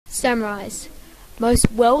Samurais,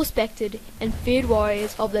 most well-respected and feared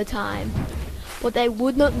warriors of their time. What they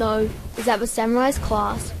would not know is that the samurai's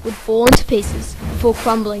class would fall into pieces before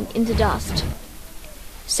crumbling into dust.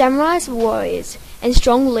 Samurais were warriors and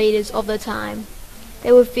strong leaders of their time.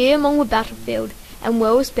 They were feared among the battlefield and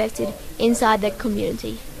well respected inside their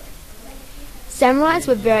community. Samurais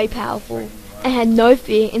were very powerful and had no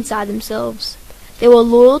fear inside themselves. They were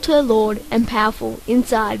loyal to their lord and powerful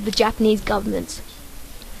inside the Japanese government.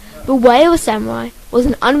 The way of a samurai was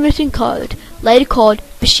an unwritten code, later called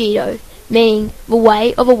Bushido, meaning the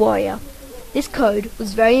way of a warrior. This code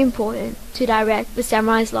was very important to direct the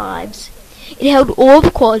samurai's lives. It held all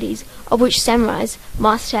the qualities of which samurais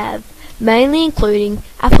must have, mainly including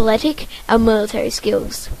athletic and military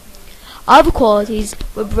skills. Other qualities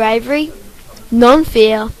were bravery,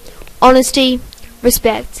 non-fear, honesty,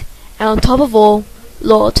 respect, and on top of all,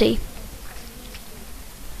 loyalty.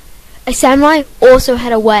 A samurai also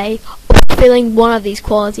had a way of fulfilling one of these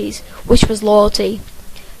qualities, which was loyalty.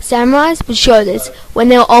 Samurais would show this when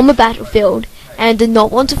they were on the battlefield and did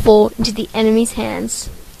not want to fall into the enemy's hands.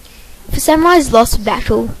 If the samurais lost a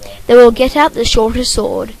battle, they would get out the shortest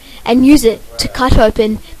sword and use it to cut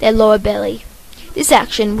open their lower belly. This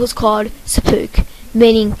action was called seppuku,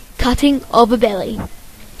 meaning cutting of the belly.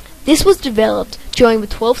 This was developed during the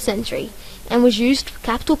 12th century and was used for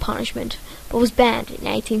capital punishment, but was banned in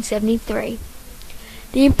 1873.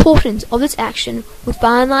 The importance of this action will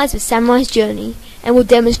finalize the samurai's journey and will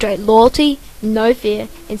demonstrate loyalty and no fear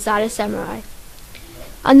inside a samurai.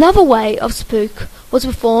 Another way of seppuku was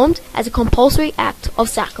performed as a compulsory act of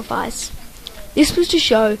sacrifice. This was to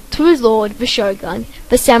show to his lord, the shogun,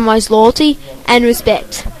 the samurai's loyalty and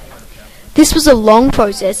respect. This was a long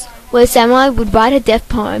process where the samurai would write a death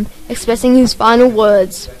poem expressing his final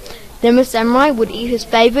words. Then the samurai would eat his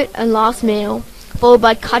favorite and last meal, followed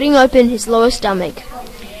by cutting open his lower stomach.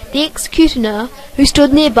 The executioner, who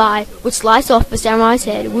stood nearby, would slice off the samurai's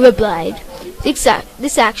head with a blade.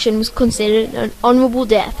 This action was considered an honorable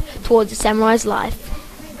death towards the samurai's life.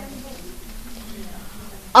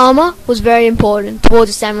 Armor was very important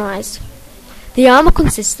towards the samurais. The armor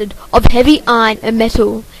consisted of heavy iron and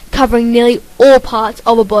metal, covering nearly all parts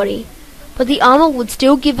of the body, but the armor would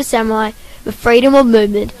still give the samurai the freedom of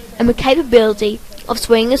movement and the capability of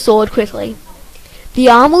swinging a sword quickly. The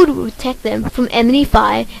armor would protect them from enemy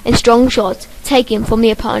fire and strong shots taken from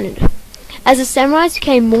the opponent. As the samurais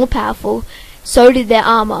became more powerful, so did their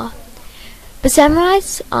armor. The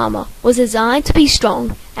samurai's armor was designed to be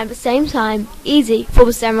strong and at the same time easy for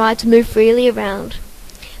the samurai to move freely around.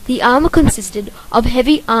 The armor consisted of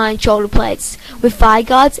heavy iron shoulder plates with thigh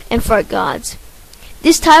guards and throat guards.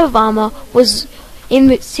 This type of armor was worn in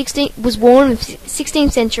the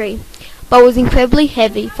 16th century, but was incredibly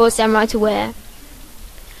heavy for a samurai to wear.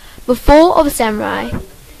 The fall of the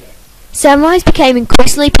samurais became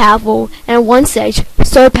increasingly powerful, and at one stage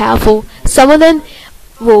so powerful, some of them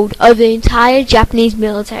ruled over the entire Japanese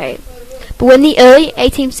military. But when the early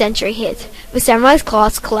 18th century hit, the samurai's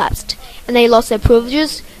class collapsed, and they lost their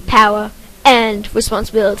privileges, power, and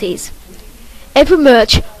responsibilities. Emperor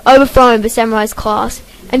Merch overthrew the samurai's class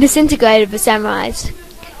and disintegrated the samurais.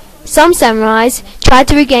 Some samurais tried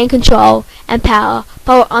to regain control and power,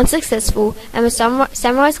 but were unsuccessful, and the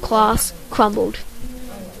samurai's class crumbled.